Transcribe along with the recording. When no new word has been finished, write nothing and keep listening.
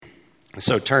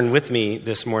So turn with me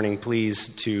this morning, please,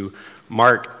 to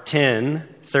Mark 10,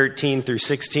 13 through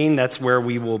 16. That's where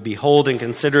we will behold and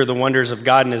consider the wonders of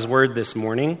God and His Word this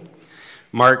morning.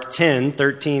 Mark 10,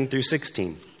 13 through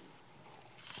 16.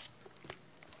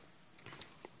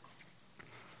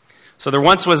 So there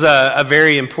once was a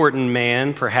very important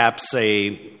man, perhaps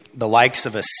the likes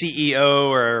of a CEO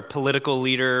or a political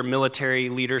leader, military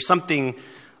leader, something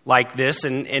like this.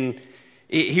 And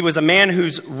he was a man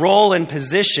whose role and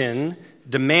position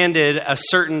demanded a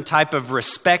certain type of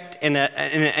respect and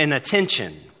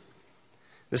attention.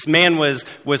 This man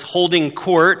was holding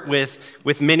court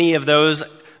with many of those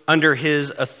under his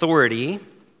authority,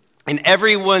 and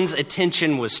everyone's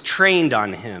attention was trained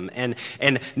on him,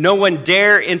 and no one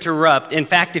dare interrupt. In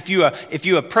fact, if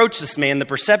you approach this man, the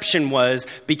perception was,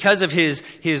 because of his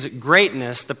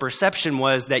greatness, the perception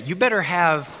was that you better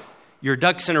have your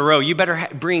ducks in a row. You better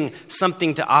bring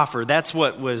something to offer. That's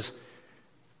what was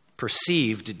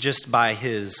perceived just by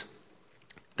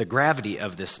the gravity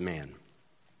of this man.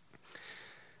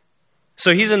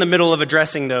 So he's in the middle of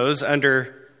addressing those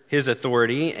under his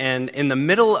authority, and in the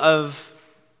middle of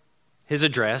his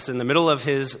address, in the middle of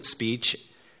his speech,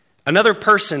 another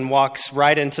person walks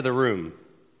right into the room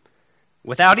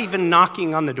without even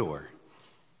knocking on the door.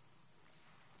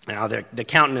 Now, the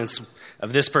countenance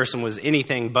of this person was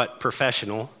anything but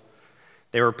professional.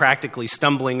 They were practically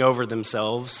stumbling over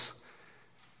themselves,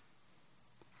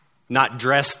 not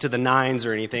dressed to the nines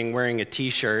or anything, wearing a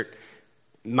T-shirt.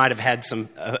 Might have had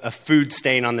a food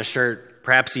stain on the shirt,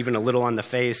 perhaps even a little on the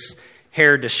face,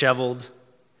 hair disheveled.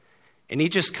 And he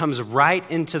just comes right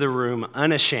into the room,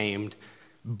 unashamed,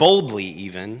 boldly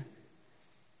even,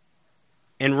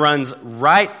 and runs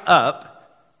right up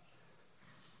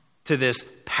to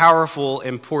this powerful,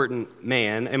 important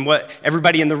man. And what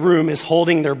everybody in the room is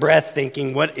holding their breath,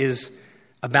 thinking, what is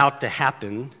about to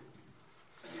happen?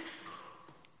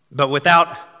 But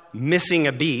without missing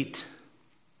a beat,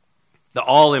 the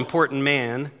all-important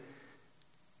man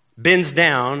bends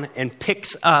down and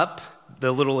picks up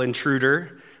the little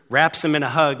intruder, wraps him in a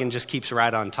hug, and just keeps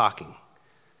right on talking.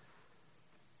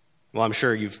 Well, I'm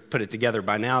sure you've put it together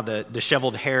by now. The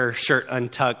disheveled hair, shirt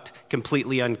untucked,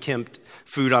 completely unkempt,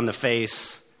 food on the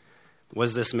face,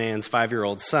 was this man's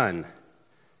 5-year-old son,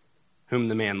 whom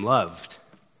the man loved.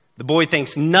 The boy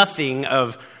thinks nothing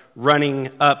of running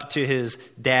up to his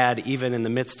dad, even in the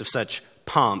midst of such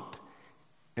pomp.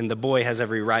 And the boy has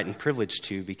every right and privilege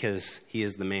to, because he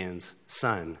is the man's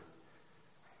son.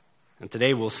 And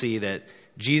today we'll see that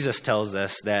Jesus tells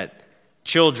us that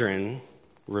children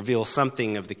reveal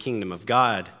something of the kingdom of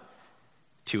God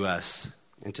to us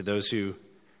and to those who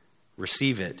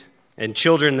receive it. And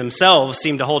children themselves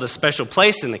seem to hold a special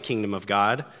place in the kingdom of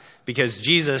God, because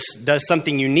Jesus does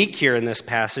something unique here in this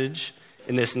passage,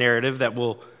 in this narrative that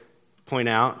we'll point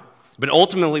out. But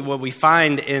ultimately what we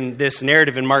find in this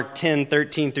narrative in Mark 10,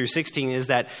 13 through 16 is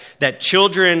that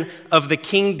children of the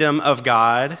kingdom of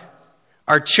God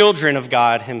are children of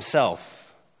God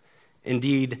Himself.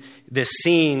 Indeed, this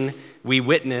scene we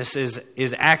witness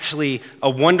is actually a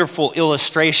wonderful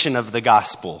illustration of the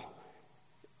gospel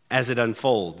as it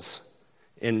unfolds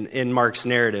in Mark's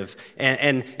narrative.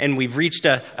 And we've reached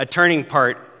a turning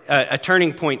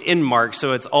point in Mark,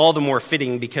 so it's all the more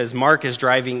fitting because Mark is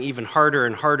driving even harder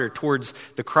and harder towards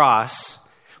the cross.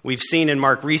 We've seen in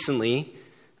Mark recently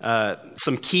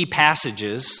some key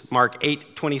passages, Mark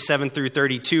 8, 27 through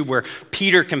 32, where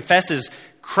Peter confesses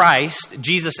Christ,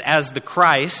 Jesus as the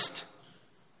Christ,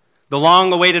 the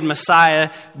long-awaited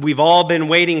Messiah we've all been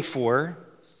waiting for.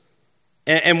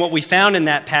 And what we found in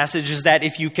that passage is that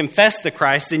if you confess the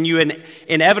Christ, then you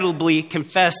inevitably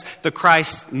confess the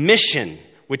Christ's mission,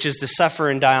 which is to suffer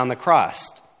and die on the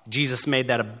cross. Jesus made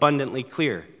that abundantly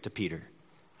clear to Peter.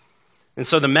 And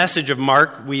so the message of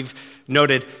Mark, we've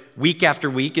noted week after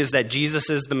week, is that Jesus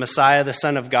is the Messiah, the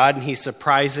Son of God, and He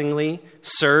surprisingly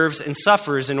serves and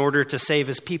suffers in order to save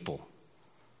His people.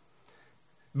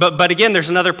 But again, there's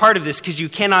another part of this, because you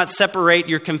cannot separate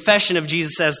your confession of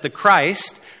Jesus as the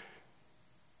Christ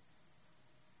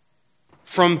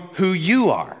from who you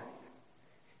are.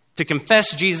 To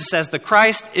confess Jesus as the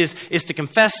Christ is to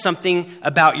confess something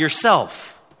about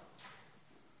yourself,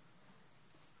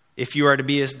 if you are to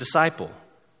be His disciple.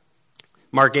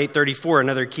 Mark 8:34,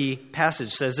 another key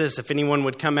passage, says this: "If anyone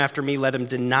would come after me, let him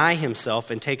deny himself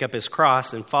and take up his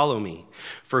cross and follow me.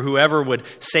 For whoever would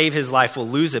save his life will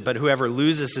lose it, but whoever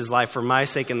loses his life for my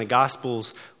sake and the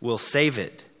gospel's will save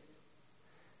it."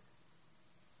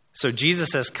 So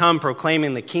Jesus has come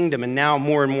proclaiming the kingdom, and now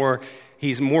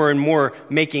He's more and more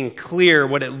making clear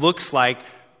what it looks like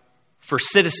for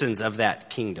citizens of that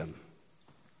kingdom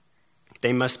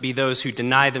They must be those who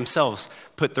deny themselves,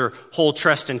 put their whole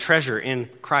trust and treasure in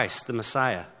Christ, the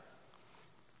Messiah.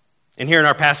 And here in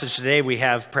our passage today, we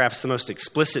have perhaps the most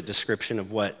explicit description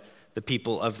of what the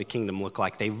people of the kingdom look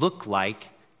like. They look like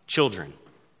children.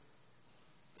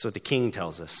 That's what the king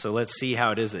tells us. So let's see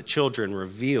how it is that children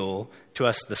reveal to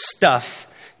us the stuff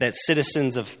that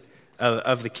citizens of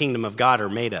the kingdom of God are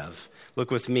made of. Look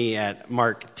with me at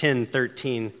Mark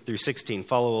 10:13 through 16.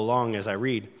 Follow along as I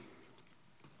read.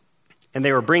 And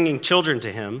they were bringing children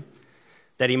to him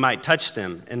that he might touch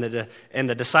them, and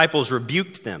the disciples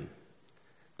rebuked them.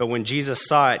 But when Jesus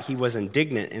saw it, he was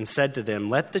indignant and said to them,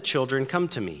 "Let the children come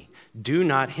to me. Do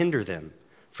not hinder them,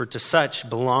 for to such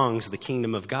belongs the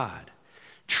kingdom of God.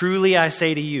 Truly I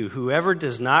say to you, whoever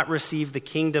does not receive the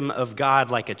kingdom of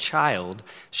God like a child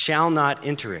shall not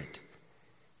enter it."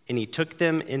 And he took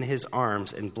them in his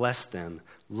arms and blessed them,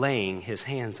 laying his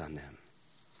hands on them.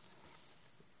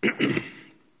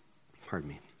 Pardon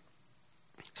me.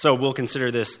 So we'll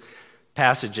consider this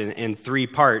passage in three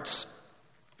parts.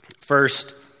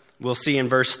 First, we'll see in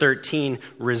verse 13,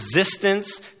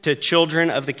 resistance to children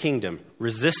of the kingdom.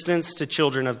 Resistance to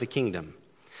children of the kingdom.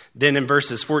 Then in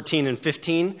verses 14 and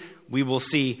 15, we will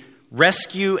see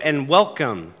rescue and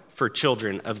welcome for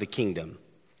children of the kingdom.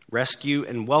 Rescue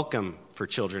and welcome for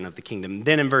children of the kingdom.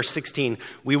 Then in verse 16,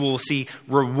 we will see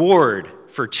reward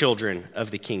for children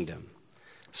of the kingdom.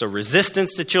 So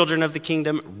resistance to children of the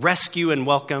kingdom, rescue and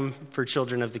welcome for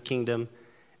children of the kingdom,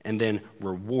 and then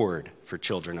reward for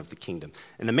children of the kingdom.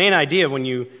 And the main idea when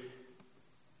you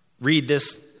read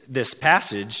this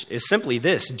passage is simply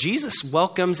this: Jesus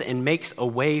welcomes and makes a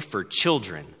way for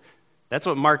children. That's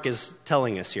what Mark is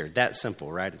telling us here. That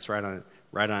simple, right? It's right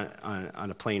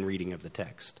on a plain reading of the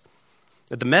text.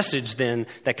 But the message then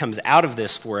that comes out of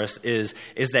this for us is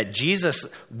that Jesus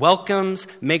welcomes,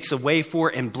 makes a way for,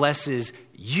 and blesses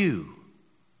you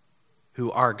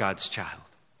who are God's child.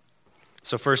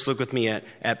 So first look with me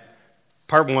at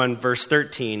part 1, verse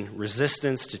 13,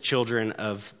 resistance to children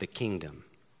of the kingdom.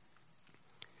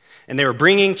 And they were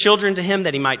bringing children to him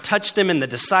that he might touch them, and the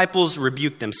disciples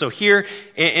rebuked them. So here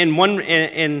in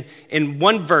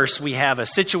one verse, we have a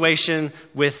situation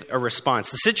with a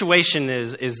response. The situation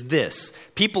is this.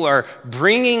 People are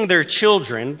bringing their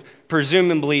children,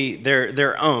 presumably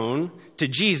their own, to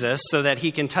Jesus so that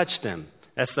he can touch them.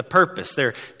 That's the purpose.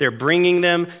 They're bringing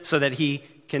them so that he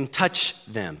can touch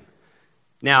them.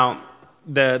 Now,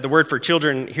 the word for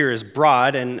children here is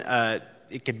broad, and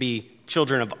it could be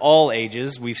children of all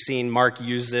ages. We've seen Mark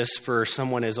use this for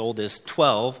someone as old as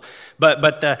 12.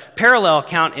 But the parallel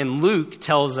account in Luke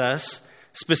tells us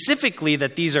specifically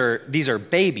that these are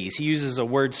babies. He uses a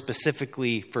word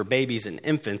specifically for babies and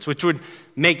infants, which would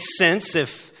make sense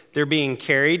if they're being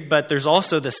carried. But there's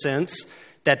also the sense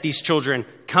that these children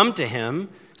come to him.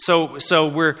 So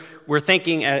we're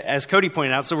thinking, as Cody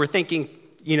pointed out, so we're thinking,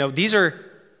 these are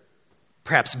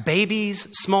perhaps babies,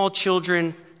 small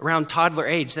children, around toddler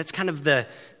age. That's kind of the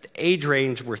age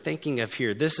range we're thinking of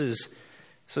here. This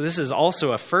is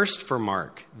also a first for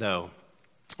Mark, though.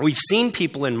 We've seen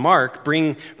people in Mark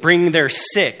bring their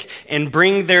sick and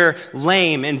bring their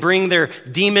lame and bring their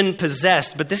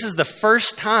demon-possessed, but this is the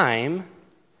first time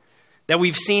that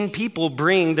we've seen people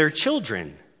bring their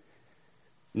children.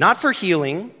 Not for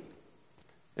healing,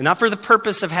 and not for the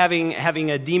purpose of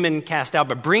having a demon cast out,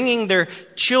 but bringing their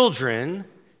children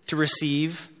to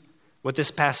receive what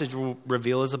this passage will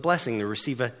reveal as a blessing, to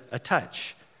receive a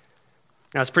touch.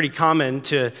 Now, it's pretty common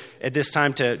at this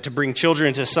time to bring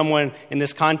children to someone in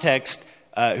this context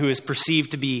who is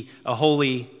perceived to be a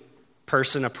holy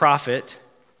person, a prophet,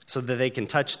 so that they can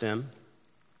touch them.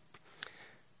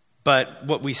 But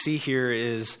what we see here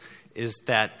is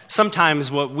that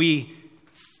sometimes what we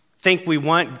think we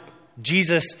want,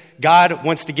 God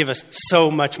wants to give us so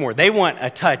much more. They want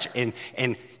a touch,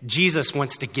 and Jesus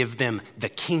wants to give them the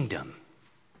kingdom.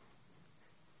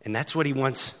 And that's what he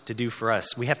wants to do for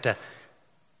us. We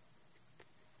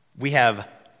have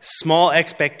small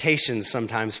expectations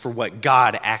sometimes for what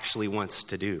God actually wants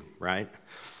to do, right?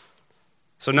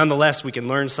 So nonetheless, we can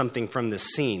learn something from this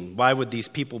scene. Why would these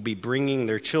people be bringing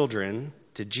their children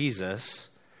to Jesus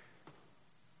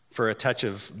for a touch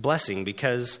of blessing?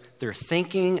 Because they're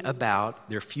thinking about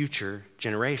their future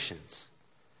generations.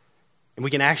 And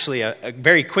we can actually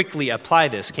very quickly apply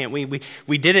this, can't we?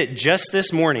 We did it just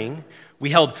this morning. We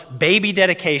held baby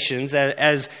dedications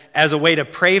as a way to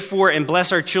pray for and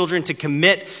bless our children, to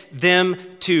commit them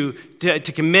to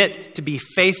commit to be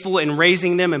faithful in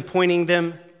raising them and pointing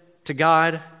them to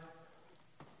God.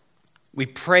 We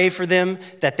pray for them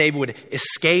that they would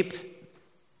escape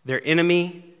their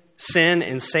enemy, sin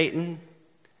and Satan,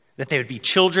 that they would be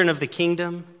children of the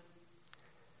kingdom.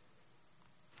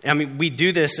 I mean, we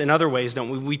do this in other ways, don't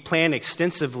we? We plan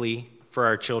extensively for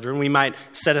our children. We might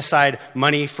set aside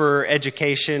money for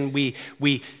education. We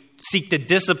seek to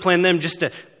discipline them, just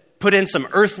to put in some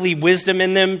earthly wisdom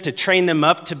in them, to train them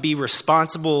up to be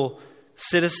responsible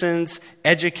citizens,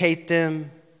 educate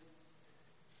them.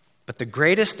 But the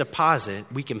greatest deposit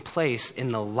we can place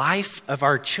in the life of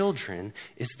our children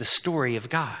is the story of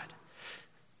God.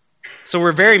 So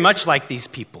we're very much like these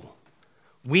people.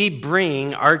 We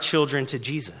bring our children to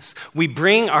Jesus. We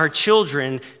bring our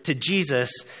children to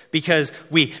Jesus because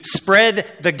we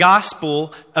spread the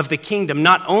gospel of the kingdom,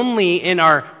 not only in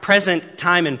our present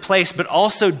time and place, but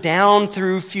also down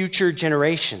through future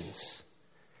generations.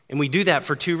 And we do that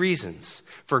for two reasons: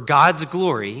 for God's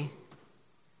glory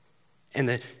and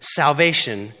the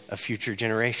salvation of future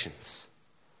generations.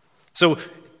 So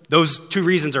those two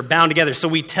reasons are bound together. So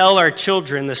we tell our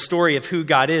children the story of who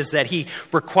God is, that he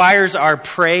requires our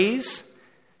praise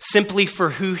simply for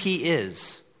who he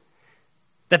is.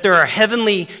 That there are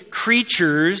heavenly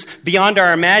creatures beyond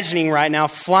our imagining right now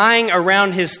flying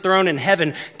around his throne in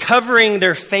heaven, covering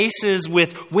their faces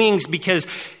with wings because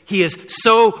he is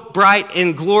so bright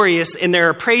and glorious, and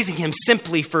they're praising him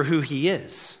simply for who he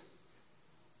is.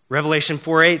 Revelation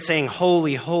 4:8 saying,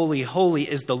 "Holy, holy, holy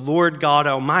is the Lord God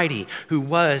Almighty, who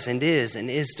was and is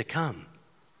to come."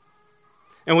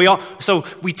 And so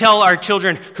we tell our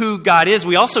children who God is.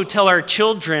 We also tell our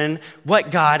children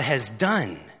what God has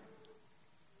done.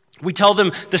 We tell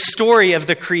them the story of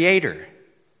the Creator,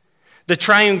 the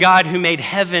triune God who made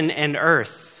heaven and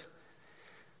earth.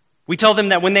 We tell them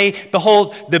that when they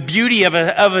behold the beauty of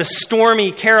a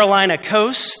stormy Carolina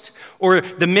coast, or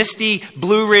the misty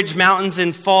Blue Ridge Mountains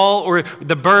in fall, or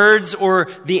the birds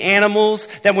or the animals,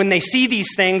 that when they see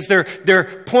these things,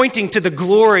 they're pointing to the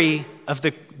glory of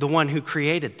the one who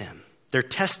created them. They're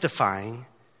testifying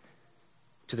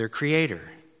to their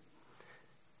Creator.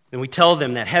 And we tell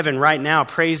them that heaven right now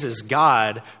praises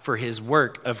God for his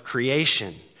work of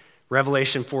creation.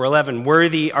 Revelation 4:11,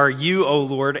 "Worthy are you, O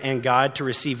Lord and God, to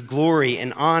receive glory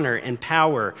and honor and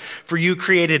power. For you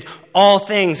created all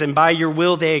things, and by your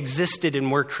will they existed and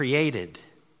were created."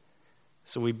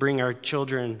 So we bring our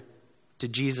children to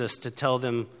Jesus to tell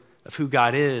them of who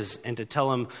God is and to tell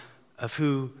them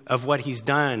of what he's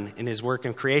done in his work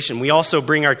in creation. We also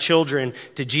bring our children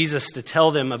to Jesus to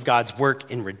tell them of God's work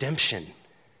in redemption.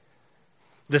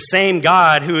 The same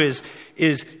God who is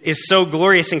so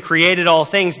glorious and created all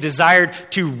things desired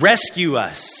to rescue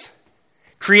us,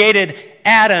 created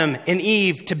Adam and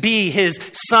Eve to be his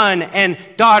son and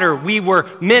daughter. We were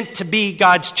meant to be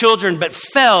God's children, but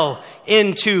fell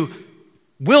into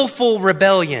willful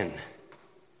rebellion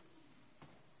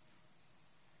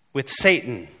with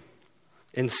Satan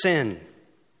and sin.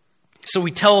 So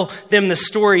we tell them the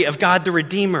story of God the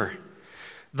Redeemer,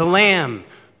 the Lamb,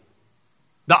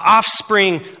 the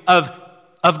offspring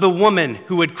of the woman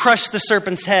who would crush the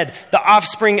serpent's head, the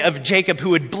offspring of Jacob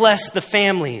who would bless the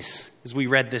families, as we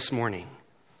read this morning.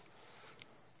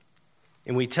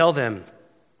 And we tell them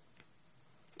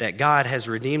that God has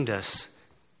redeemed us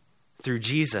through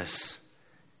Jesus,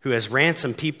 who has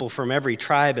ransomed people from every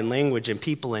tribe and language and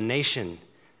people and nation.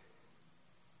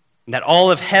 And that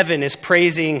all of heaven is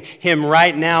praising him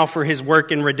right now for his work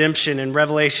in redemption. In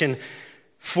Revelation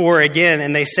 4 again,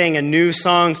 and they sang a new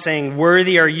song saying,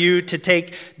 "Worthy are you to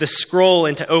take the scroll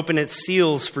and to open its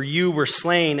seals, for you were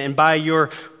slain, and by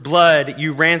your blood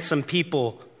you ransomed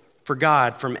people for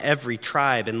God from every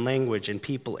tribe and language and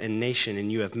people and nation,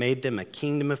 and you have made them a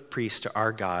kingdom of priests to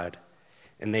our God,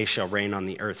 and they shall reign on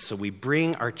the earth." So we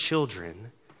bring our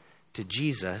children to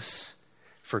Jesus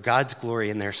for God's glory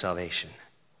and their salvation.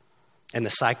 And the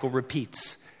cycle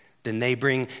repeats. Then they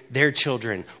bring their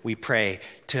children, we pray,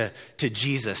 to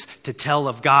Jesus to tell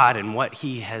of God and what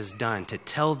he has done, to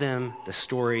tell them the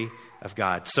story of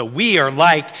God. So we are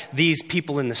like these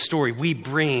people in the story. We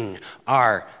bring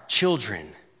our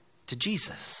children to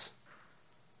Jesus.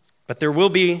 But there will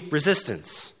be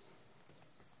resistance.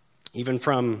 Even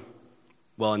from,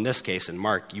 well, in this case, in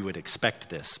Mark, you would expect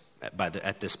this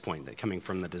at this point, that coming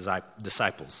from the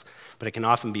disciples. But it can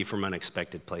often be from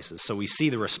unexpected places. So we see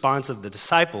the response of the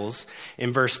disciples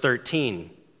in verse 13.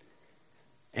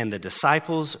 "And the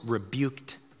disciples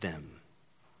rebuked them."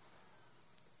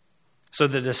 So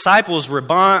the disciples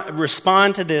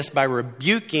respond to this by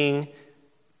rebuking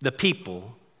the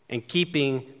people and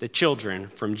keeping the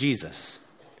children from Jesus.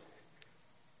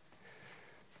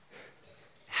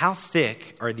 How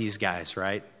thick are these guys,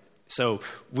 right? So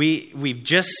we've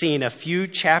just seen a few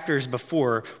chapters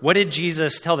before. What did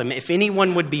Jesus tell them? If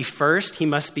anyone would be first, he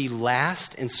must be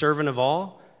last and servant of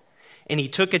all. And he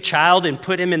took a child and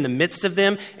put him in the midst of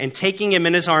them, and taking him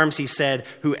in his arms, he said,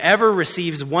 "Whoever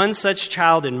receives one such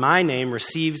child in my name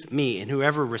receives me, and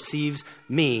whoever receives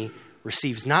me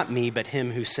receives not me, but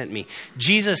him who sent me."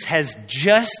 Jesus has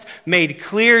just made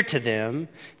clear to them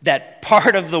that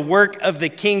part of the work of the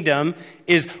kingdom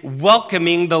is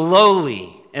welcoming the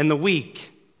lowly and the weak.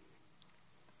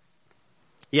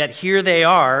 Yet here they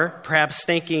are, perhaps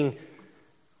thinking,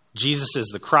 Jesus is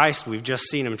the Christ. We've just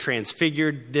seen him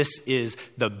transfigured. This is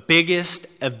the biggest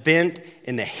event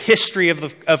in the history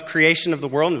of creation of the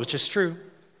world, which is true.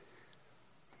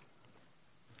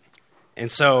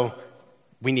 And so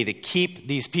we need to keep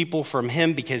these people from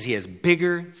him because he has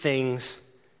bigger things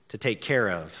to take care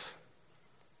of.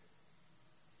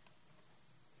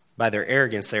 By their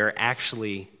arrogance, they are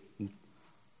actually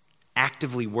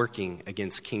actively working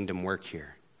against kingdom work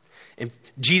here. And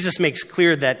Jesus makes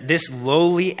clear that this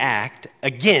lowly act,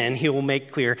 again, he will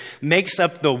make clear, makes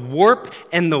up the warp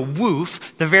and the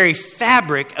woof, the very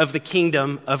fabric of the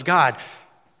kingdom of God.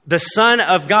 The Son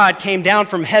of God came down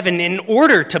from heaven in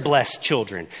order to bless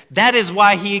children. That is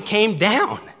why he came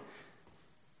down.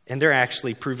 And they're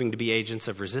actually proving to be agents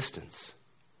of resistance.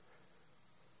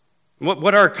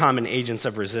 What are common agents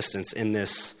of resistance in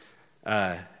this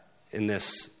our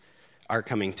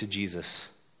coming to Jesus?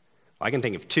 Well, I can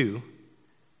think of two,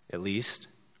 at least.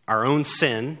 Our own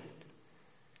sin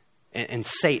and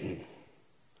Satan.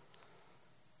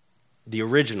 The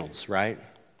originals, right?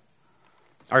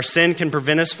 Our sin can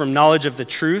prevent us from knowledge of the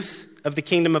truth of the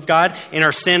kingdom of God, and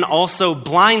our sin also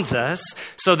blinds us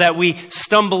so that we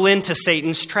stumble into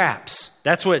Satan's traps.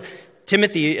 That's what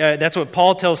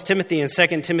Paul tells Timothy in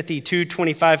 2 Timothy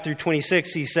 2:25 through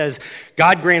 26. He says,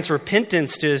 God grants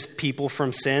repentance to his people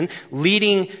from sin,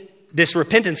 this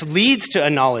repentance leads to a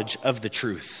knowledge of the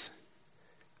truth,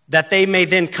 that they may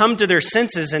then come to their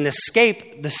senses and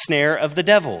escape the snare of the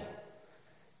devil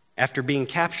after being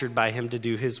captured by him to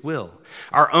do his will.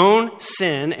 Our own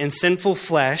sin and sinful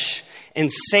flesh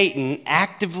and Satan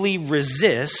actively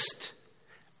resist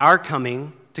our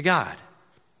coming to God.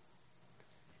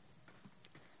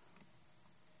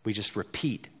 We just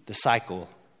repeat the cycle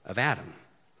of Adam.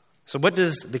 So what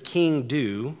does the king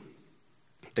do,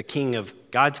 the king of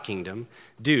God's kingdom,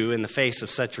 do in the face of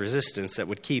such resistance that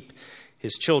would keep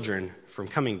his children from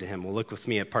coming to him? Well, look with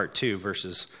me at part 2,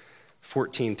 verses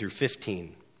 14 through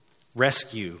 15.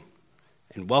 Rescue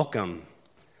and welcome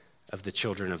of the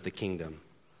children of the kingdom.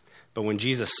 But when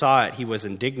Jesus saw it, he was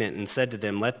indignant and said to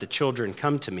them, "Let the children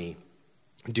come to me.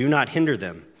 Do not hinder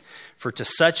them, for to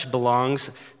such belongs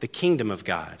the kingdom of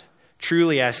God.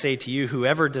 Truly I say to you,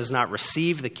 whoever does not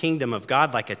receive the kingdom of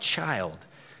God like a child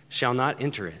shall not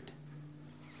enter it."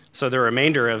 So the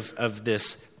remainder of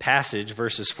this passage,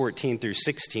 verses 14 through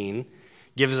 16,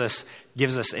 gives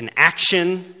us an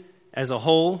action as a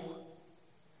whole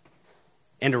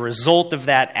and a result of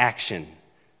that action,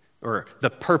 or the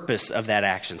purpose of that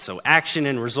action. So action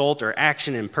and result, or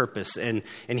action and purpose. And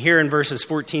here in verses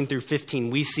 14 through 15,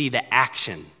 we see the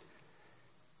action.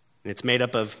 And it's made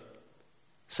up of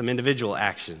some individual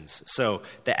actions. So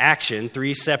the action,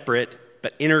 3 separate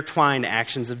but intertwined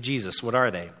actions of Jesus. What are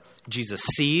they? Jesus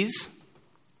sees.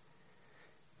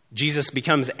 Jesus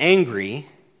becomes angry,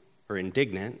 or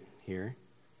indignant here.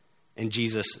 And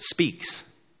Jesus speaks.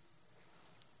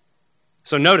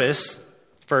 So notice,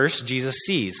 first, Jesus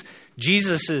sees.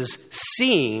 Jesus'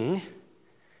 seeing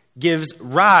gives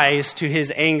rise to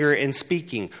his anger and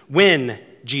speaking. When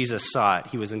Jesus saw it,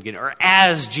 he was indignant. Or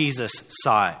as Jesus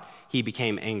saw it, he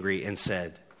became angry and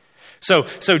said. So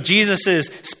Jesus'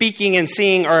 speaking and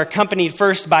seeing are accompanied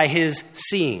first by his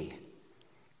seeing.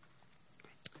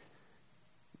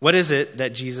 What is it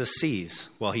that Jesus sees?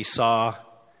 Well, he saw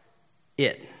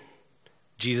it.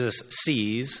 Jesus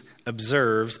sees,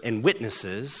 observes, and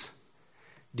witnesses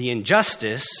the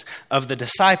injustice of the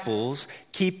disciples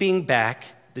keeping back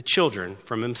the children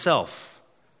from himself.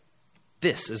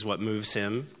 This is what moves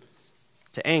him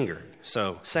to anger.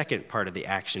 So, second part of the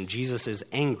action, Jesus is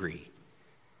angry.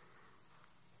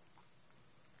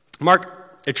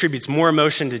 Mark attributes more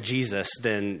emotion to Jesus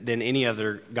than any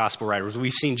other gospel writers.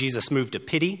 We've seen Jesus move to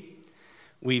pity.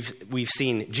 We've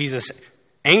seen Jesus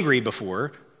angry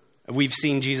before. We've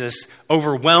seen Jesus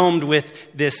overwhelmed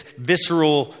with this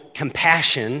visceral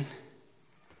compassion.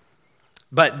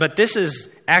 But this is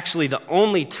actually the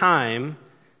only time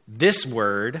this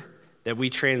word that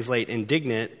we translate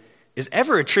indignant is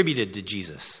ever attributed to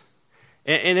Jesus.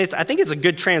 And I think it's a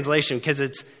good translation because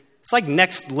it's like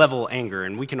next level anger,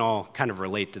 and we can all kind of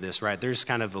relate to this, right? There's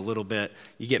kind of a little bit,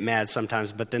 you get mad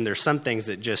sometimes, but then there's some things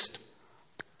that just,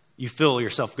 you feel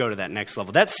yourself go to that next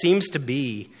level. That seems to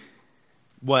be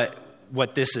what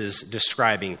this is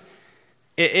describing.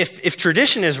 If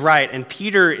tradition is right and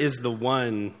Peter is the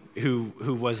one who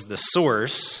was the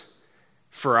source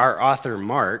for our author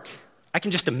Mark, I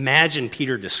can just imagine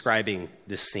Peter describing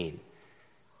this scene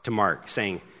to Mark,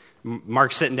 saying,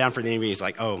 Mark's sitting down for the interview, he's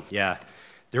like, oh yeah,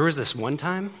 there was this one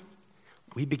time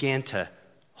we began to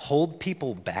hold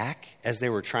people back as they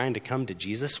were trying to come to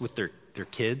Jesus with their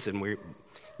kids, and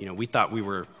we thought we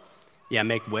were,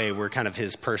 make way, we're kind of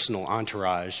his personal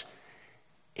entourage.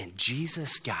 And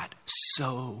Jesus got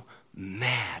so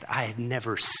mad. I had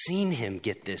never seen him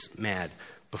get this mad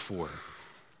before.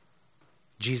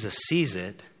 Jesus sees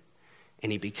it,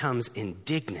 and he becomes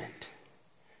indignant.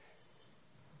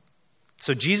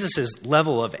 So Jesus'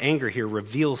 level of anger here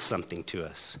reveals something to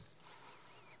us.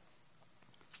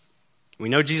 We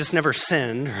know Jesus never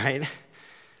sinned, right?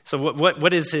 So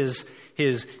what is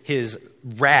his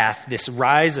wrath, this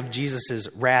rise of Jesus'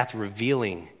 wrath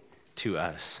revealing to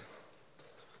us?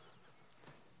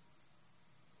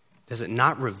 Does it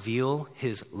not reveal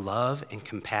his love and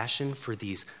compassion for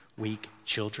these weak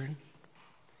children?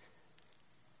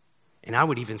 And I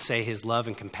would even say his love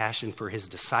and compassion for his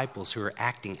disciples who are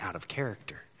acting out of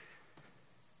character.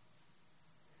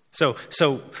 So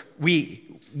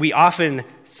we often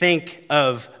think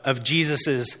of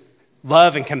Jesus'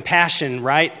 love and compassion,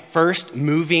 right? First,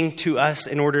 moving to us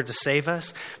in order to save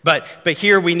us. But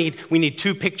here we need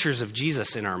two pictures of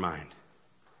Jesus in our mind.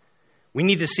 We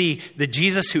need to see the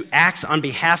Jesus who acts on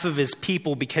behalf of his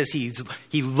people because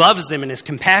he loves them and is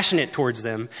compassionate towards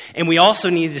them. And we also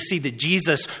need to see the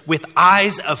Jesus with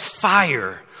eyes of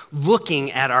fire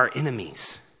looking at our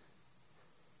enemies.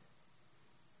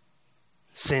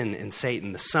 Sin and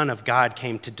Satan, the Son of God,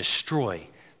 came to destroy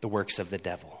the works of the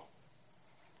devil.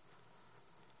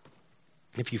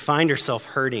 If you find yourself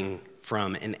hurting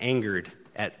from and angered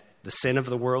at the sin of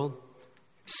the world,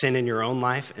 sin in your own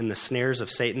life, and the snares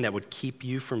of Satan that would keep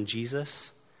you from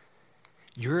Jesus,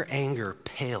 your anger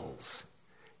pales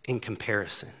in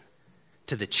comparison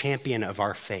to the champion of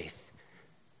our faith,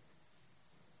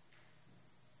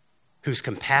 whose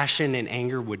compassion and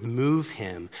anger would move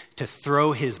him to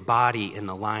throw his body in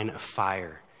the line of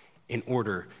fire in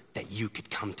order that you could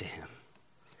come to him.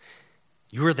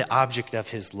 You are the object of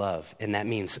his love, and that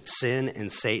means sin and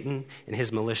Satan and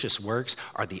his malicious works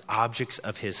are the objects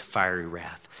of his fiery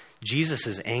wrath.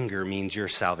 Jesus' anger means your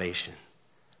salvation.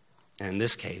 And in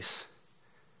this case,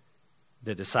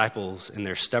 the disciples in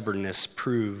their stubbornness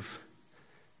prove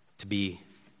to be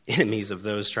enemies of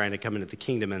those trying to come into the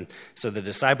kingdom. And so the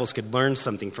disciples could learn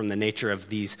something from the nature of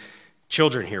these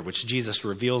children here, which Jesus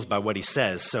reveals by what he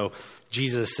says. So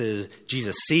Jesus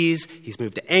sees, he's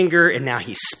moved to anger, and now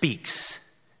he speaks.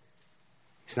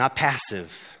 He's not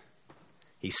passive.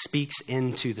 He speaks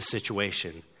into the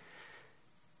situation.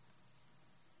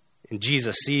 And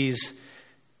Jesus sees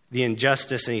the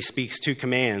injustice, and he speaks two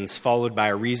commands, followed by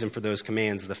a reason for those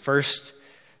commands. The first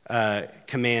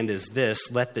command is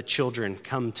this: let the children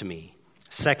come to me.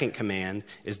 Second command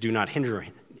is do not hinder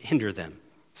them.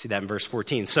 See that in verse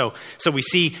 14. So we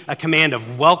see a command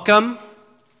of welcome,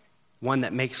 one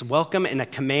that makes welcome, and a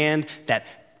command that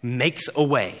makes a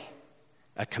way.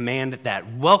 A command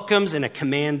that welcomes and a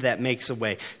command that makes a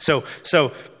way. So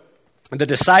the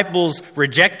disciples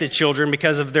reject the children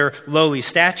because of their lowly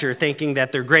stature, thinking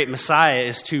that their great Messiah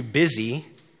is too busy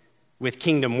with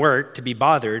kingdom work to be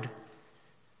bothered.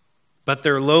 But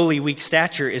their lowly, weak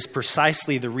stature is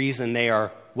precisely the reason they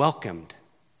are welcomed.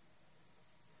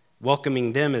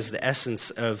 Welcoming them is the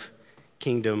essence of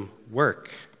kingdom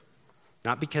work.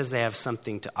 Not because they have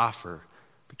something to offer,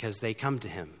 because they come to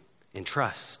him in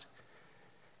trust.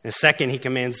 And second, he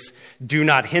commands, do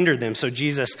not hinder them. So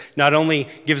Jesus not only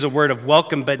gives a word of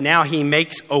welcome, but now he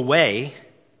makes a way,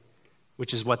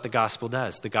 which is what the gospel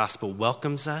does. The gospel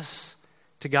welcomes us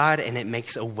to God, and it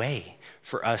makes a way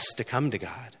for us to come to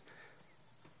God.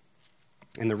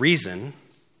 And the reason,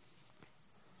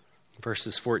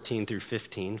 verses 14 through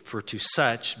 15, for to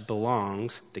such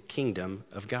belongs the kingdom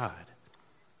of God.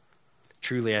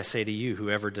 Truly I say to you,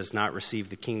 whoever does not receive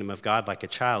the kingdom of God like a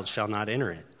child shall not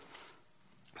enter it.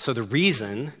 So the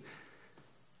reason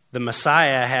the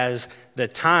Messiah has the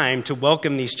time to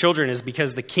welcome these children is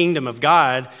because the kingdom of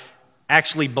God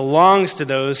actually belongs to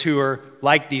those who are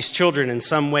like these children in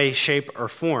some way, shape, or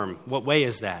form. What way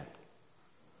is that?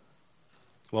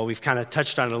 Well, we've kind of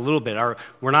touched on it a little bit.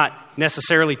 We're not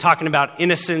necessarily talking about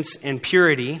innocence and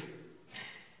purity,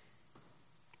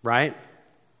 right?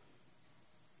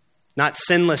 Not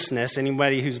sinlessness.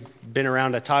 Anybody who's been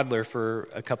around a toddler for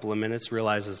a couple of minutes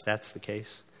realizes that's the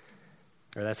case,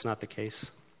 or that's not the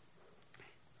case.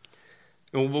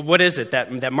 What is it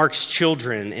that marks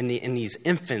children in these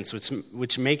infants,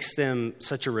 which makes them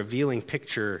such a revealing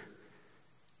picture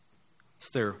It's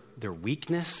their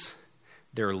weakness,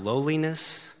 their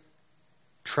lowliness,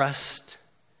 trust,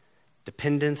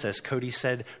 dependence, as Cody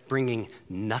said, bringing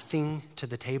nothing to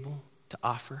the table to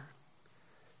offer.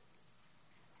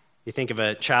 You think of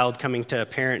a child coming to a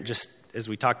parent, just as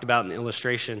we talked about in the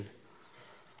illustration.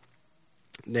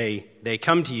 They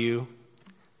come to you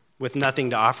with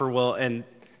nothing to offer. Well, and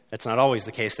that's not always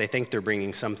the case. They think they're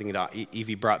bringing something.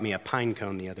 Evie brought me a pine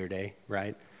cone the other day,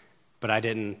 right? But I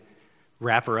didn't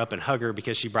wrap her up and hug her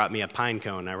because she brought me a pine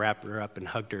cone. I wrapped her up and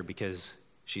hugged her because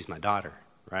she's my daughter,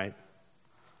 right?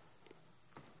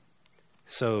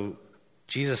 So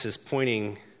Jesus is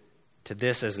pointing to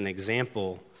this as an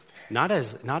example, not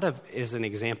as an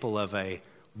example of a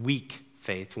weak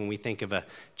faith when we think of a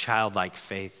childlike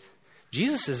faith.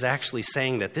 Jesus is actually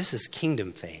saying that this is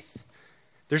kingdom faith.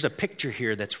 There's a picture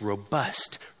here that's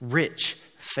robust, rich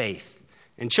faith.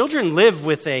 And children live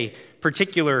with a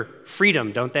particular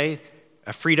freedom, don't they?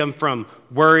 A freedom from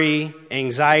worry,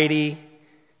 anxiety,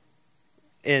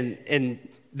 and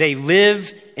they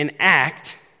live and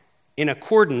act in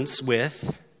accordance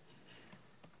with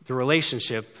the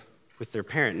relationship with their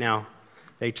parent. Now,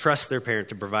 they trust their parent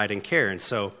to provide and care, and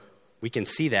so we can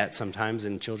see that sometimes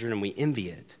in children, and we envy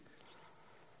it.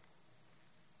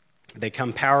 They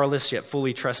come powerless, yet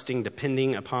fully trusting,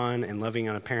 depending upon and loving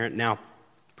on a parent. Now,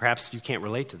 perhaps you can't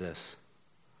relate to this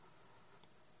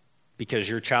because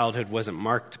your childhood wasn't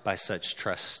marked by such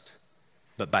trust,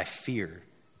 but by fear.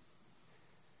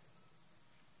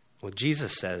 Well,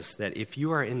 Jesus says that if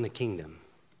you are in the kingdom,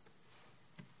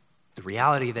 the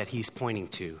reality that he's pointing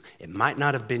to, it might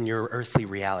not have been your earthly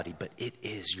reality, but it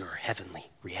is your heavenly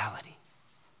reality.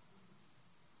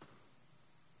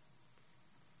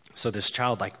 So this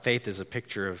childlike faith is a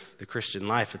picture of the Christian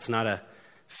life. It's not a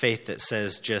faith that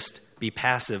says just be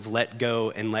passive, let go,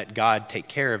 and let God take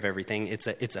care of everything. It's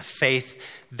a faith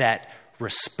that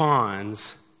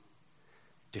responds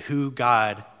to who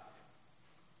God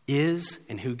is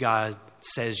and who God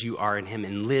says you are in him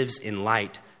and lives in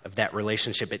light of that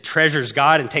relationship. It treasures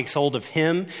God and takes hold of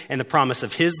him and the promise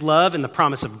of his love and the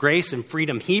promise of grace and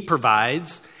freedom he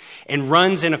provides and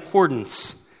runs in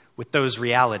accordance with those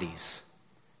realities,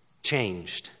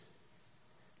 changed,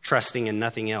 trusting in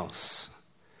nothing else.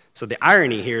 So the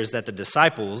irony here is that the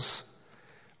disciples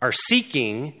are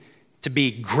seeking to be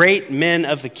great men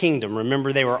of the kingdom.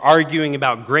 Remember, they were arguing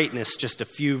about greatness just a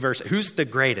few verses. Who's the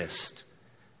greatest?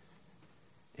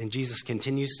 And Jesus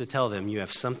continues to tell them, you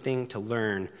have something to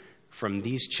learn from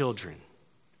these children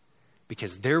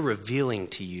because they're revealing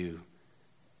to you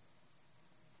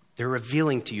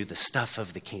the stuff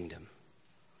of the kingdom.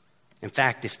 In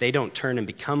fact, if they don't turn and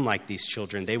become like these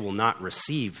children, they will not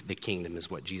receive the kingdom,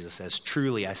 is what Jesus says.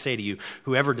 Truly, I say to you,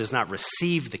 whoever does not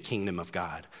receive the kingdom of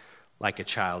God like a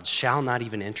child shall not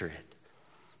even enter it.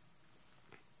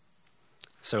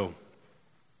 So,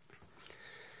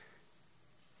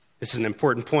 this is an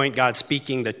important point. God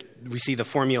speaking, that we see the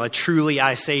formula, truly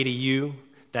I say to you.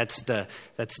 That's the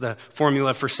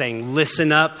formula for saying,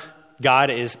 listen up.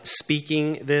 God is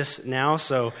speaking this now.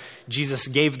 So Jesus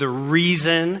gave the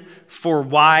reason for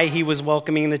why he was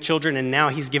welcoming the children, and now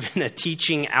he's given a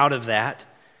teaching out of that.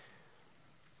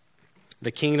 The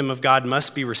kingdom of God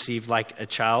must be received like a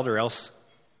child, or else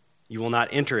you will not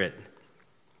enter it.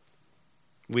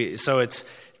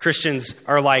 Christians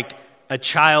are like a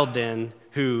child then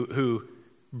who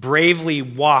bravely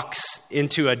walks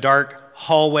into a dark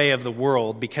hallway of the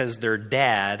world because their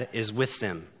dad is with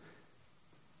them.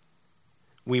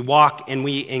 We walk and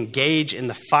we engage in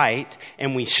the fight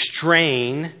and we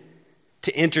strain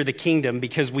to enter the kingdom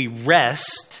because we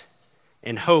rest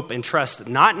and hope and trust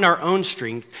not in our own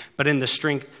strength, but in the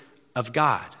strength of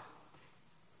God.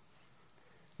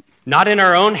 Not in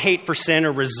our own hate for sin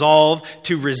or resolve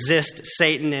to resist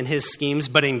Satan and his schemes,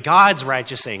 but in God's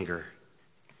righteous anger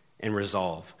and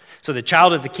resolve. So the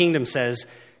child of the kingdom says,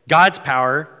 God's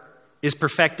power is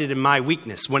perfected in my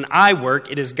weakness. When I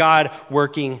work, it is God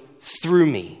working through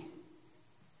me.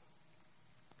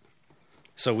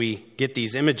 So we get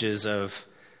these images of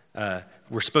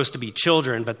we're supposed to be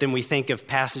children, but then we think of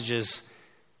passages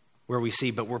where we see,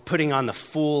 but we're putting on the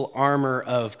full armor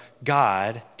of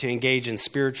God to engage in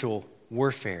spiritual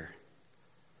warfare.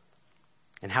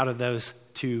 And how do those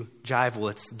two jive? Well,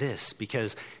 it's this,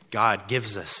 because God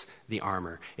gives us the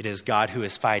armor. It is God who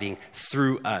is fighting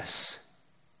through us.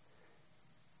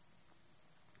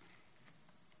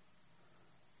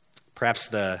 Perhaps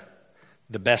the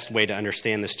best way to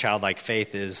understand this childlike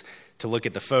faith is to look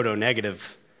at the photo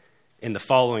negative in the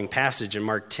following passage in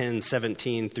Mark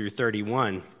 10:17 through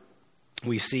 31.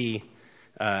 We see,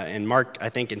 and Mark, I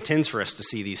think, intends for us to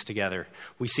see these together.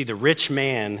 We see the rich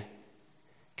man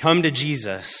come to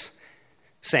Jesus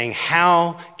saying,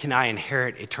 how can I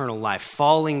inherit eternal life?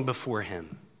 Falling before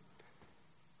him.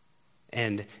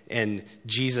 And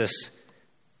Jesus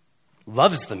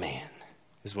loves the man,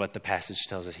 is what the passage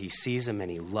tells us. He sees him and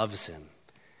he loves him.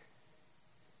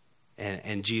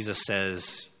 And Jesus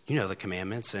says, you know the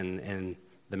commandments. And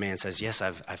the man says, yes,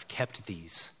 I've kept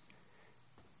these.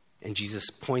 And Jesus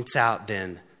points out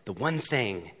then the one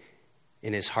thing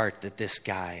in his heart that this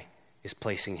guy is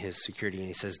placing his security in.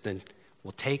 He says, then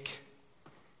we'll take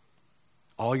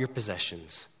all your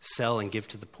possessions, sell and give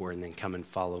to the poor, and then come and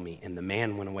follow me. And the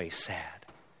man went away sad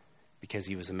because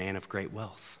he was a man of great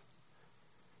wealth.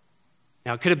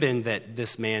 Now, it could have been that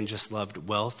this man just loved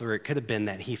wealth, or it could have been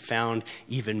that he found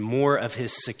even more of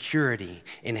his security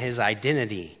in his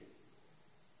identity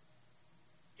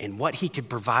in what he could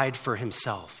provide for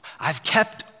himself. I've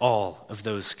kept all of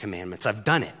those commandments. I've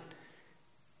done it.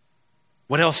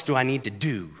 What else do I need to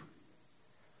do?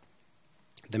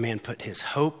 The man put his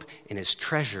hope and his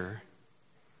treasure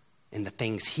in the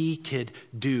things he could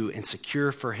do and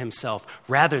secure for himself,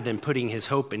 rather than putting his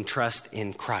hope and trust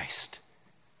in Christ.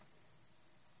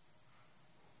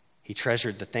 He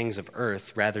treasured the things of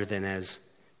earth rather than, as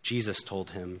Jesus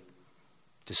told him,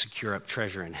 to secure up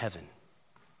treasure in heaven.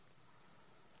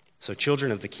 So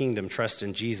children of the kingdom trust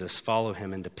in Jesus, follow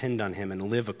him and depend on him, and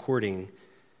live according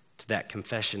to that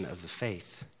confession of the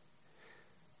faith.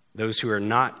 Those who are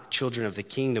not children of the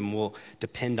kingdom will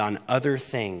depend on other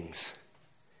things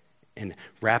and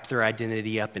wrap their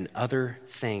identity up in other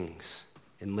things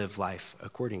and live life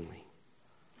accordingly.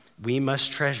 We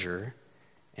must treasure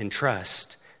and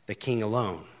trust the King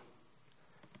alone.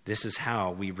 This is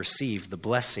how we receive the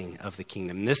blessing of the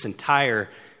kingdom. This entire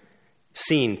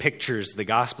scene pictures the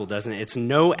gospel, doesn't it? It's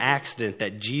no accident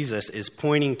that Jesus is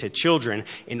pointing to children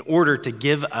in order to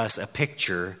give us a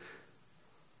picture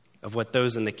of what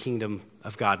those in the kingdom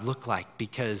of God look like.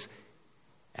 Because,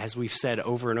 as we've said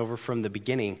over and over from the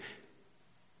beginning,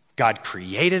 God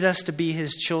created us to be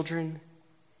his children,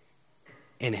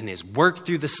 and in his work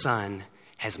through the Son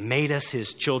has made us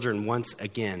his children once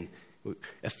again.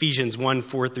 Ephesians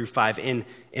 1:4-5.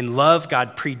 In love,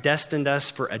 God predestined us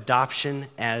for adoption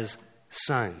as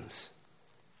sons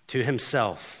to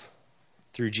himself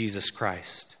through Jesus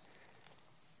Christ.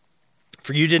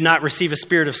 For you did not receive a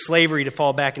spirit of slavery to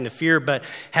fall back into fear, but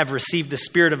have received the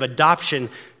spirit of adoption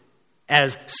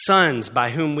as sons,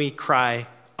 by whom we cry,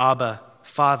 Abba,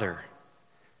 Father.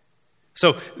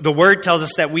 So the word tells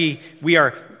us that we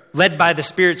are led by the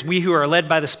Spirit. We who are led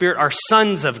by the Spirit are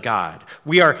sons of God.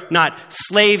 We are not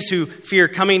slaves who fear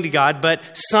coming to God, but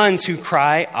sons who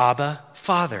cry, Abba,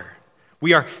 Father.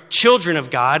 We are children of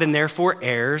God and therefore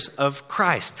heirs of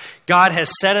Christ. God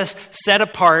has set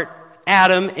apart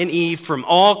Adam and Eve from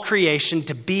all creation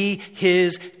to be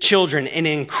his children. And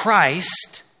in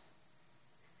Christ,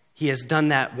 he has done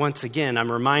that once again.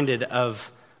 I'm reminded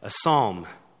of a psalm.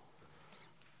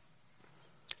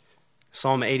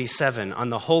 Psalm 87, on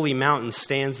the holy mountain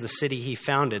stands the city he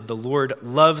founded. The Lord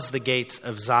loves the gates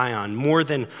of Zion more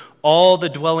than all the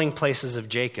dwelling places of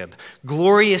Jacob.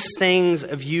 Glorious things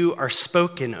of you are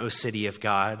spoken, O city of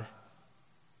God.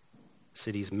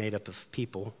 Cities made up of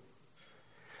people.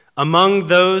 Among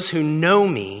those who know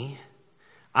me,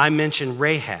 I mention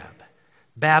Rahab,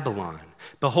 Babylon.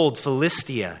 Behold,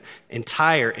 Philistia and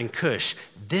Tyre and Cush.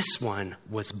 This one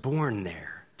was born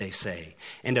there, they say.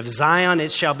 And of Zion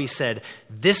it shall be said,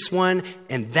 this one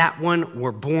and that one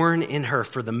were born in her.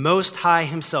 For the Most High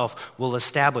himself will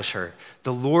establish her.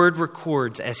 The Lord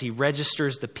records as he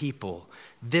registers the people.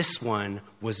 This one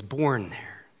was born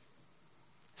there.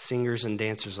 Singers and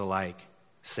dancers alike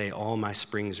say, all my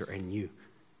springs are in you.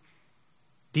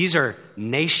 These are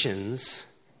nations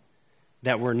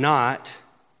that were not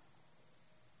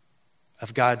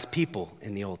of God's people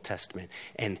in the Old Testament.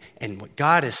 And what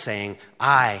God is saying,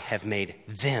 I have made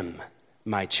them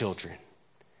my children.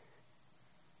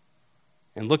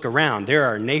 And look around, there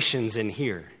are nations in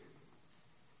here.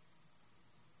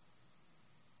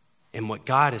 And what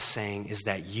God is saying is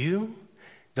that you,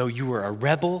 though you were a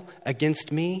rebel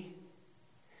against me,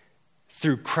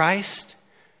 through Christ,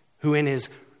 who in his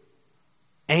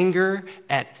anger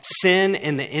at sin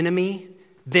and the enemy,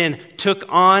 then took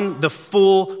on the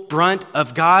full brunt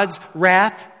of God's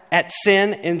wrath at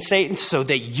sin and Satan, so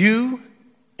that you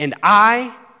and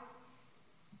I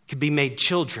could be made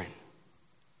children.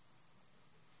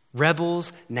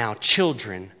 Rebels, now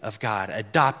children of God,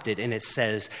 adopted. And it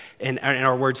says, and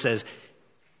our word says,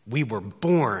 we were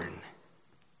born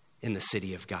in the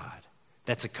city of God.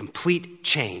 That's a complete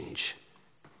change.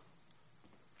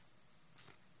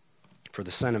 For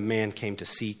the Son of Man came to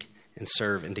seek and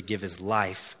serve and to give his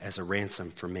life as a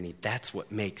ransom for many. That's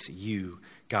what makes you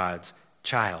God's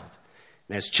child.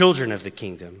 And as children of the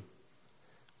kingdom,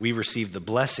 we receive the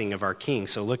blessing of our King.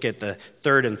 So look at the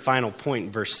third and final point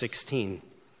in verse 16.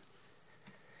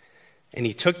 And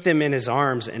he took them in his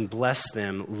arms and blessed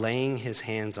them, laying his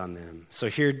hands on them. So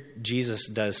here Jesus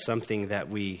does something that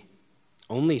we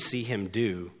only see him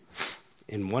do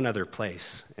in one other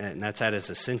place, and that's at his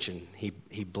ascension.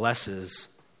 He blesses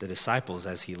the disciples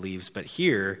as he leaves. But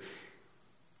here,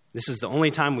 this is the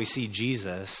only time we see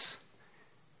Jesus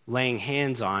laying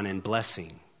hands on and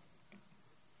blessing.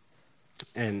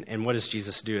 And what does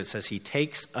Jesus do? It says he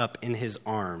takes up in his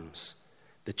arms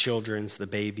the children and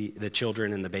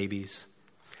the babies.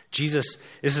 Jesus,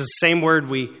 this is the same word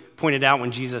we pointed out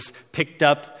when Jesus picked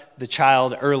up the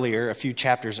child earlier, a few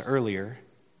chapters earlier.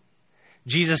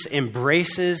 Jesus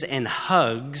embraces and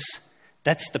hugs,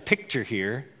 that's the picture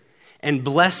here, and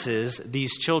blesses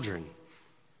these children.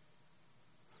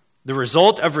 The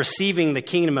result of receiving the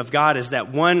kingdom of God is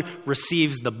that one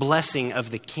receives the blessing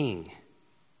of the King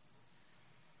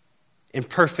in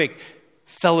perfect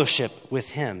fellowship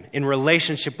with him, in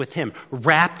relationship with him,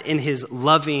 wrapped in his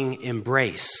loving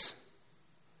embrace.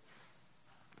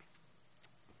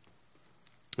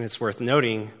 And it's worth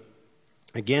noting,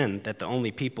 again, that the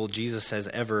only people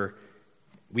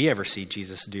we ever see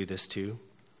Jesus do this to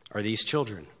are these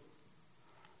children.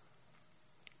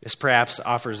 This perhaps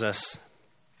offers us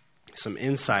some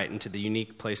insight into the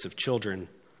unique place of children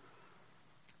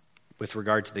with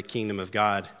regard to the kingdom of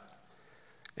God.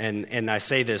 And I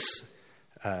say this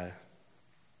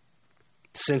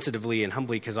sensitively and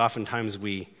humbly because oftentimes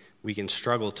we can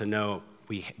struggle to know,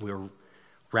 we're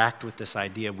racked with this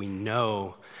idea, we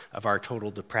know of our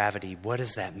total depravity. What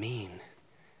does that mean?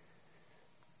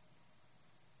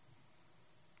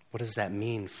 What does that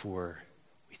mean for,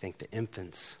 we think, the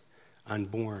infants,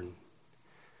 unborn,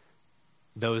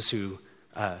 those who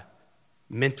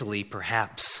mentally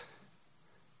perhaps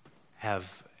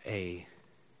have a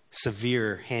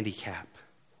severe handicap?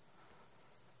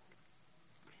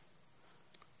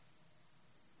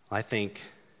 I think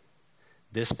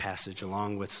this passage,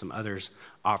 along with some others,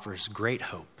 offers great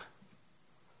hope.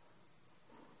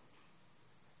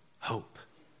 Hope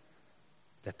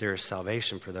that there is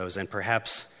salvation for those. And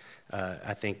perhaps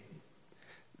I think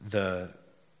the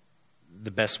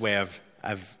best way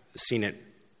I've seen it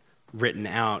written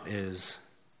out is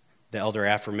the Elder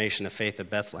Affirmation of Faith of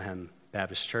Bethlehem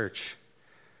Baptist Church.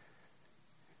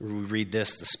 We read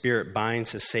this: the Spirit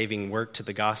binds his saving work to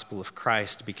the gospel of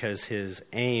Christ because his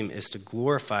aim is to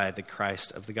glorify the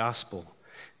Christ of the gospel.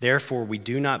 Therefore, we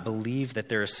do not believe that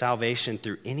there is salvation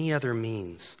through any other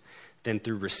means than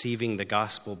through receiving the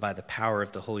gospel by the power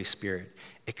of the Holy Spirit,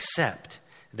 except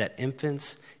that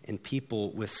infants and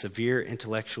people with severe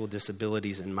intellectual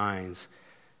disabilities and minds,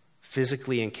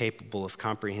 physically incapable of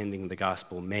comprehending the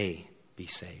gospel, may be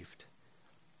saved.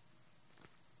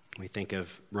 We think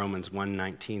of Romans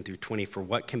 1:19 through 20. For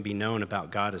what can be known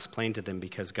about God is plain to them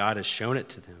because God has shown it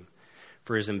to them.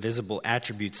 For his invisible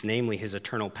attributes, namely his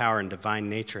eternal power and divine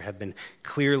nature, have been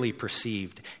clearly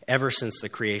perceived ever since the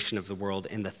creation of the world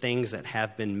in the things that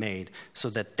have been made, so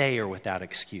that they are without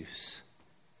excuse,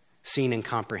 seen and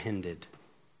comprehended.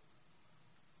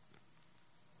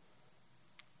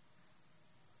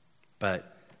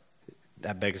 But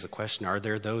that begs the question, are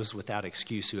there those without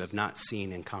excuse who have not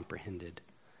seen and comprehended?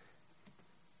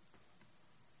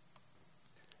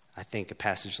 I think a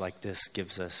passage like this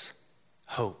gives us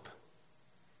hope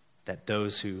that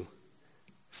those who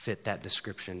fit that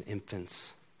description,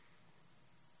 infants,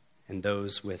 and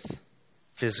those with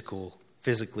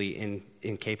physically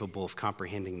incapable of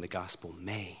comprehending the gospel,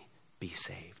 may be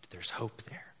saved. There's hope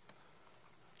there.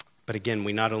 But again,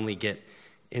 we not only get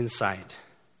insight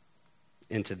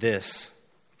into this,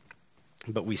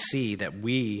 but we see that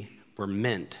we were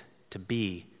meant to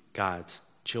be God's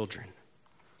children.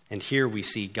 And here we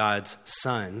see God's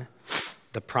Son,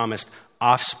 the promised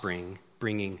offspring,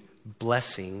 bringing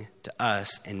blessing to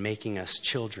us and making us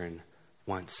children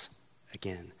once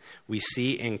again. We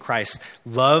see in Christ's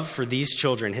love for these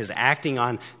children, his acting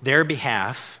on their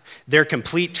behalf, their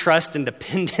complete trust and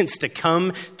dependence to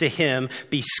come to him,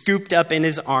 be scooped up in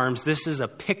his arms. This is a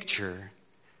picture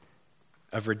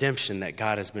of redemption that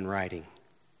God has been writing,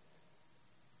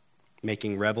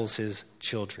 making rebels his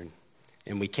children.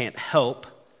 And we can't help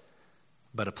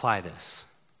but apply this.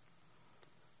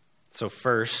 So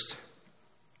first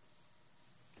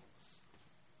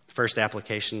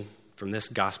application from this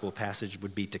gospel passage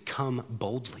would be to come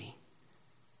boldly.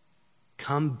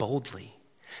 Come boldly.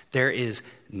 There is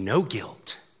no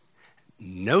guilt,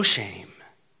 no shame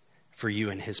for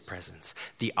you in his presence.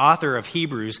 The author of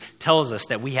Hebrews tells us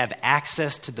that we have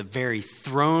access to the very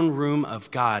throne room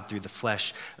of God through the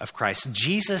flesh of Christ.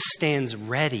 Jesus stands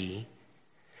ready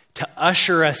to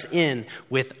usher us in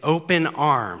with open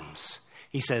arms.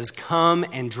 He says, come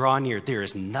and draw near. There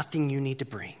is nothing you need to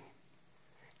bring,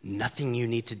 nothing you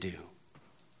need to do.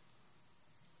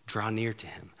 Draw near to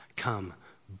him. Come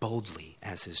boldly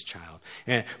as his child.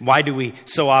 And why do we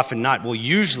so often not? Well,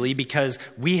 usually because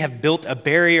we have built a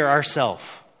barrier ourselves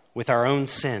with our own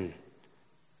sin.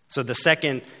 So the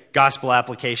second gospel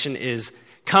application is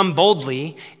come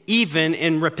boldly, even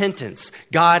in repentance.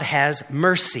 God has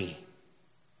mercy.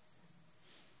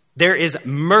 There is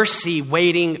mercy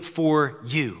waiting for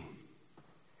you.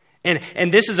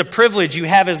 And this is a privilege you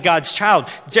have as God's child.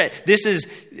 This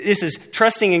is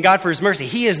trusting in God for his mercy.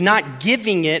 He is not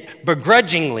giving it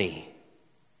begrudgingly.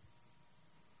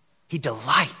 He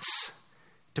delights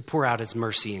to pour out his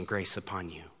mercy and grace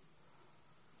upon you.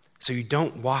 So you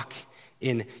don't walk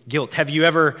in guilt. Have you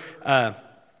ever, I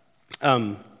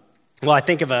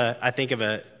think of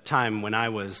a time when I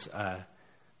was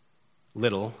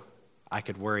little. I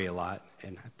could worry a lot,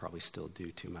 and I probably still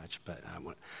do too much, but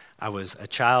I was a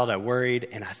child, I worried,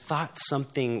 and I thought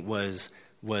something was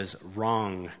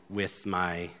wrong with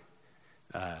my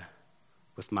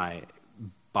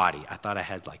body. I thought I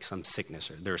had like some sickness,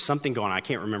 or there was something going on. I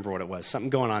can't remember what it was. Something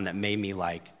going on that made me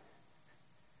like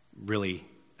really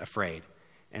afraid.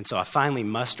 And so I finally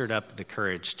mustered up the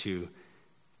courage to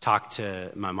talk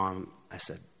to my mom. I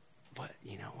said, what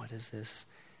is this?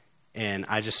 And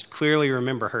I just clearly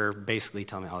remember her basically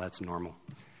telling me, oh, that's normal.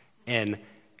 And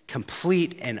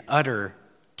complete and utter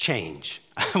change.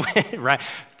 Right?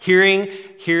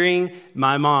 Hearing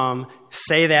my mom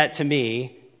say that to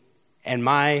me, and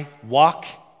my walk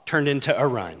turned into a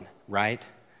run, right?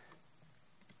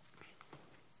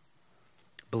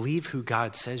 Believe who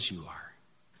God says you are.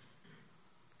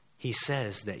 He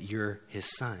says that you're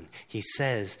his son. He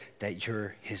says that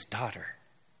you're his daughter.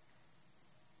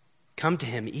 Come to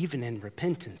him even in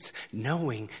repentance,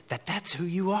 knowing that that's who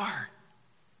you are.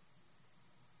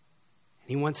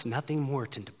 He wants nothing more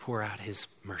than to pour out his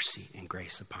mercy and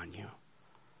grace upon you.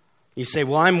 You say,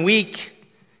 well, I'm weak.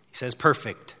 He says,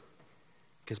 perfect,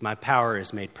 because my power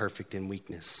is made perfect in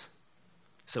weakness.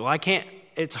 So I can't,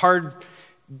 it's hard.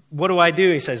 What do I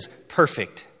do? He says,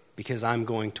 perfect, because I'm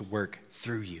going to work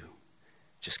through you.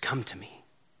 Just come to me.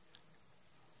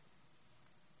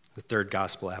 The third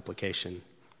gospel application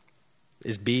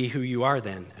is be who you are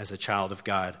then as a child of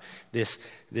God. This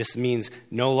means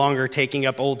no longer taking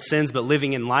up old sins, but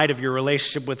living in light of your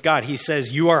relationship with God. He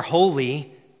says, you are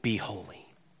holy, be holy.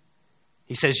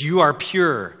 He says, you are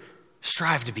pure,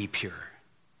 strive to be pure.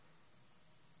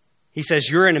 He says,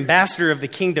 you're an ambassador of the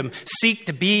kingdom, seek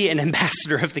to be an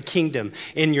ambassador of the kingdom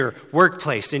in your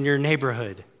workplace, in your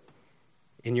neighborhood,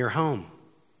 in your home.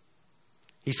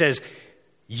 He says,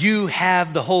 you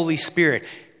have the Holy Spirit.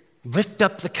 Lift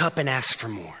up the cup and ask for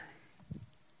more.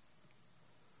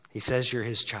 He says you're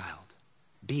his child.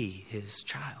 Be his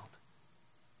child.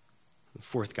 The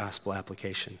fourth gospel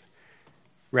application.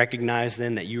 Recognize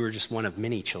then that you are just one of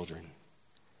many children.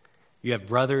 You have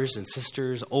brothers and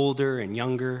sisters, older and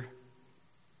younger.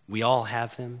 We all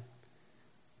have them.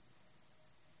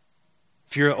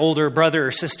 If you're an older brother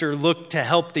or sister, look to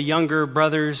help the younger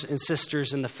brothers and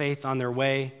sisters in the faith on their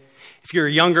way. If you're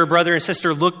a younger brother and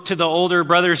sister, look to the older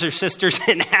brothers or sisters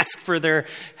and ask for their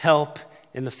help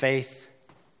in the faith.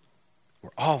 We're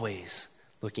always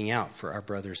looking out for our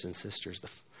brothers and sisters.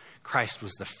 Christ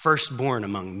was the firstborn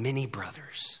among many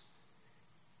brothers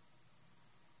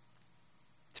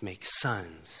to make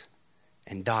sons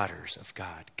and daughters of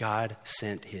God. God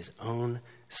sent his own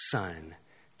son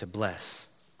to bless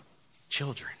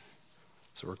children.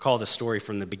 So recall the story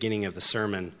from the beginning of the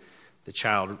sermon. The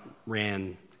child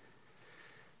ran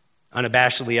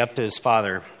unabashedly up to his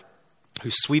father, who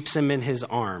sweeps him in his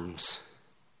arms,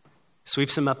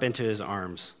 sweeps him up into his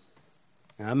arms.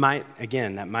 Now,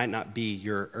 that might not be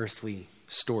your earthly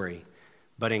story,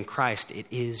 but in Christ, it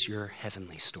is your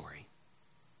heavenly story.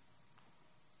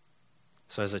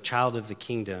 So as a child of the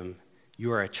kingdom,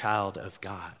 you are a child of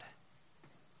God.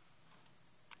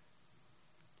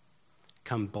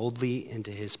 Come boldly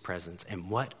into his presence, and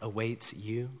what awaits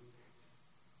you?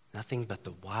 Nothing but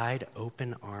the wide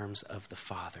open arms of the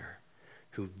Father,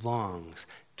 who longs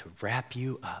to wrap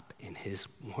you up in his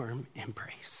warm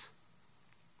embrace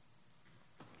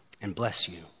and bless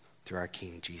you through our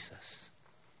King Jesus.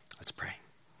 Let's pray.